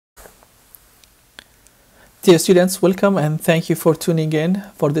Dear students, welcome and thank you for tuning in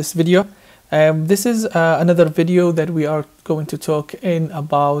for this video. This is another video that we are going to talk in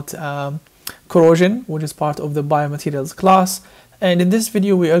about corrosion, which is part of the biomaterials class. And in this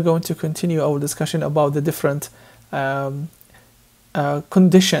video, we are going to continue our discussion about the different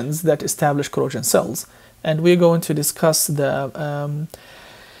conditions that establish corrosion cells. And we're going to discuss the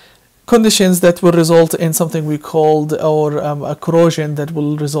conditions that will result in something we called a corrosion that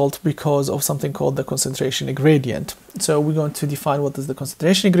will result because of something called the concentration gradient. So we're going to define what is the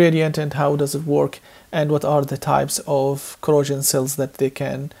concentration gradient and how does it work and what are the types of corrosion cells that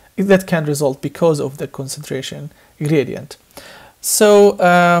can result because of the concentration gradient. So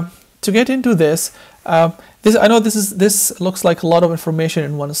to get into this, I know this looks like a lot of information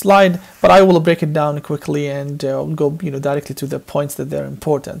in one slide, but I will break it down quickly and go directly to the points that they're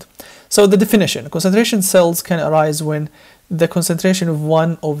important. So the definition: concentration cells can arise when the concentration of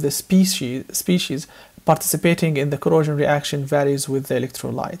one of the species participating in the corrosion reaction varies with the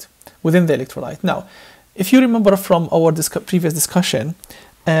electrolyte within the electrolyte. Now, if you remember from our previous discussion,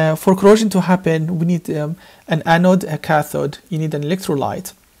 for corrosion to happen, we need an anode, a cathode, you need an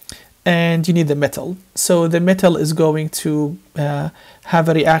electrolyte, and you need the metal. So the metal is going to have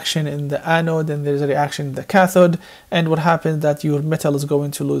a reaction in the anode, and there's a reaction in the cathode, and what happens that your metal is going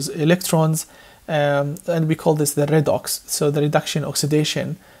to lose electrons, and we call this the redox, so the reduction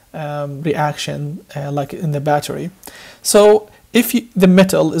oxidation reaction, like in the battery. So if the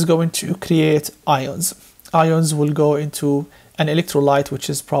metal is going to create ions will go into an electrolyte,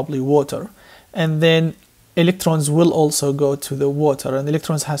 which is probably water, and then electrons will also go to the water, and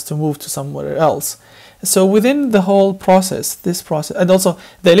electrons has to move to somewhere else. So within the whole process, and also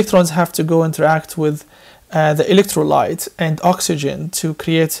the electrons have to go interact with the electrolyte and oxygen to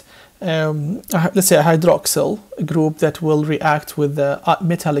create, let's say, a hydroxyl group that will react with the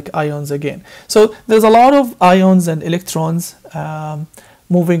metallic ions again. So there's a lot of ions and electrons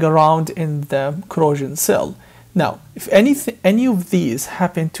moving around in the corrosion cell. Now, if any of these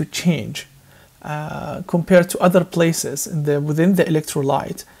happen to change compared to other places within the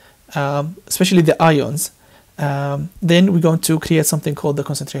electrolyte, especially the ions, then we're going to create something called the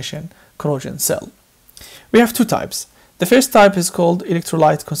concentration corrosion cell. We have two types. The first type is called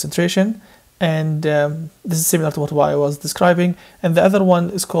electrolyte concentration, and this is similar to what I was describing, and the other one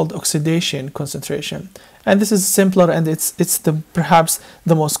is called oxidation concentration, and this is simpler, and it's perhaps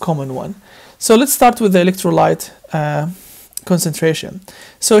the most common one. So let's start with the electrolyte concentration.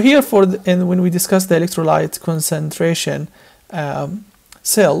 So here when we discuss the electrolyte concentration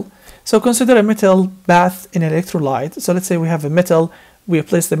cell, so consider a metal bath in electrolyte. So let's say we have a metal, we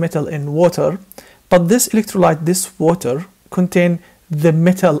place the metal in water, but this electrolyte, this water, contain the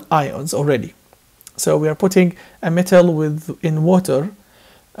metal ions already. So we are putting a metal in water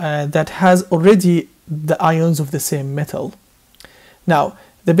that has already the ions of the same metal. Now,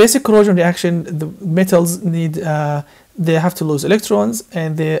 the basic corrosion reaction, the metals need they have to lose electrons,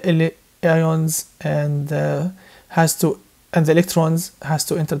 and the ions and the electrons has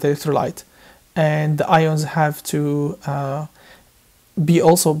to enter the electrolyte, and the ions have to be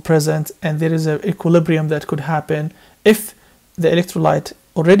also present, and there is an equilibrium that could happen if the electrolyte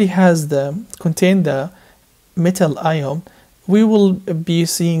already contain the metal ion. We will be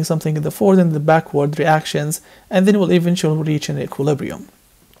seeing something in the forward and the backward reactions, and then we'll eventually reach an equilibrium.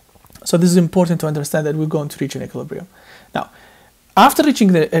 So this is important to understand that we're going to reach an equilibrium. Now, after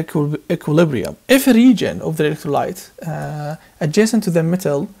reaching the equilibrium, if a region of the electrolyte adjacent to the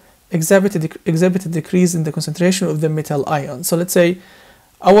metal exhibit a decrease in the concentration of the metal ion. So let's say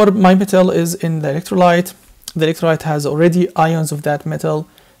my metal is in the electrolyte has already ions of that metal,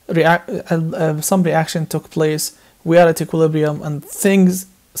 some reaction took place, we are at equilibrium, and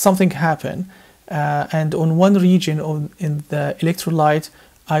something happened, and on one region in the electrolyte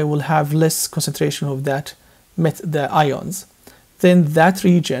I will have less concentration of the ions. Then that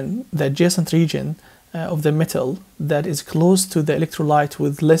region, the adjacent region of the metal that is close to the electrolyte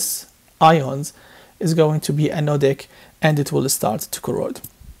with less ions, is going to be anodic, and it will start to corrode,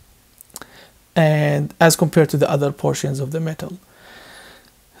 and as compared to the other portions of the metal.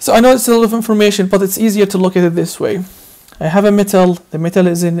 So I know it's a lot of information, but it's easier to look at it this way. I have a metal, the metal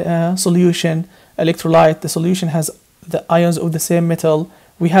is in a solution, electrolyte, the solution has the ions of the same metal,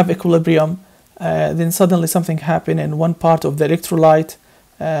 we have equilibrium, then suddenly something happened and one part of the electrolyte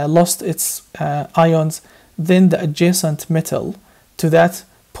lost its ions, then the adjacent metal to that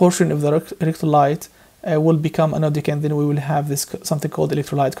portion of the electrolyte will become anodic, and then we will have something called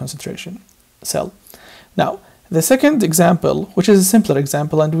electrolyte concentration cell. Now, the second example, which is a simpler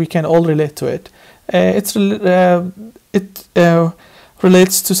example and we can all relate to it, it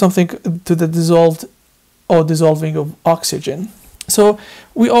relates to something, to the dissolved or dissolving of oxygen. So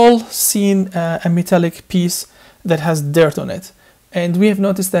we all seen a metallic piece that has dirt on it, and we have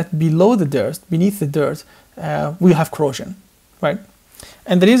noticed that below the dirt, beneath the dirt, we have corrosion, right?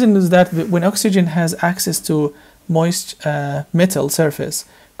 And the reason is that when oxygen has access to moist metal surface,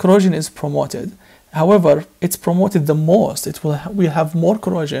 corrosion is promoted. However, it's promoted the most. It will have more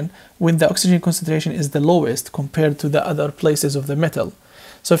corrosion when the oxygen concentration is the lowest compared to the other places of the metal.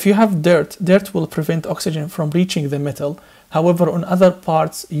 So if you have dirt will prevent oxygen from reaching the metal. However, on other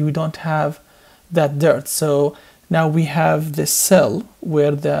parts, you don't have that dirt. So now we have this cell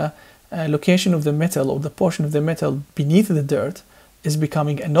where the location of the metal, or the portion of the metal beneath the dirt, is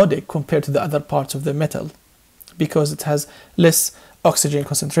becoming anodic compared to the other parts of the metal because it has less oxygen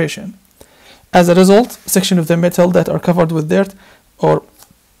concentration. As a result, section of the metal that are covered with dirt or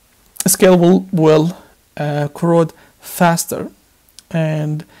scale will corrode faster.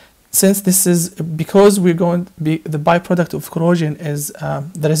 And since this is because we're going to be the byproduct of corrosion is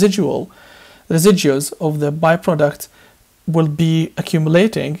the residues of the byproduct will be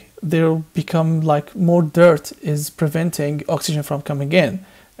accumulating. They'll become like more dirt is preventing oxygen from coming in,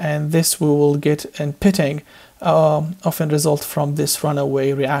 and this we will get in pitting often result from this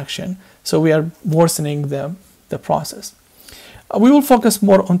runaway reaction. So we are worsening the process. We will focus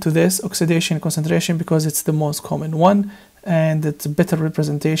more onto this oxidation concentration because it's the most common one, and it's a better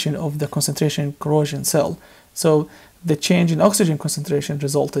representation of the concentration corrosion cell. So the change in oxygen concentration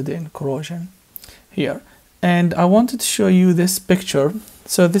resulted in corrosion here. And I wanted to show you this picture.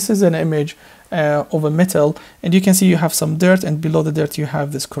 So this is an image of a metal, and you can see you have some dirt, and below the dirt you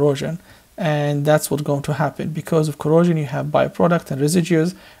have this corrosion. And that's what's going to happen. Because of corrosion, you have byproduct and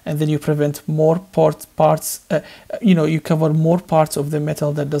residues, and then you prevent more you cover more parts of the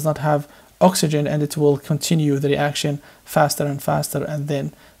metal that does not have oxygen, and it will continue the reaction faster and faster, and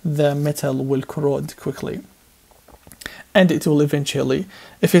then the metal will corrode quickly. And it will eventually,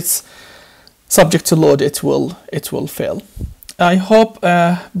 if it's subject to load, it will fail. I hope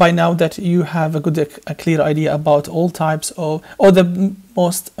by now that you have a clear idea about all types of, or the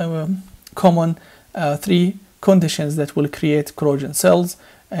most common three conditions that will create corrosion cells.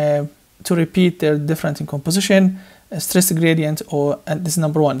 To repeat, they're different in composition, stress gradient, and this is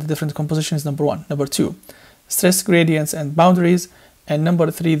number one. The different composition is number one. Number two, stress gradients and boundaries, and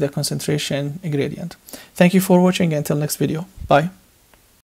number three, the concentration gradient. Thank you for watching. Until next video. Bye.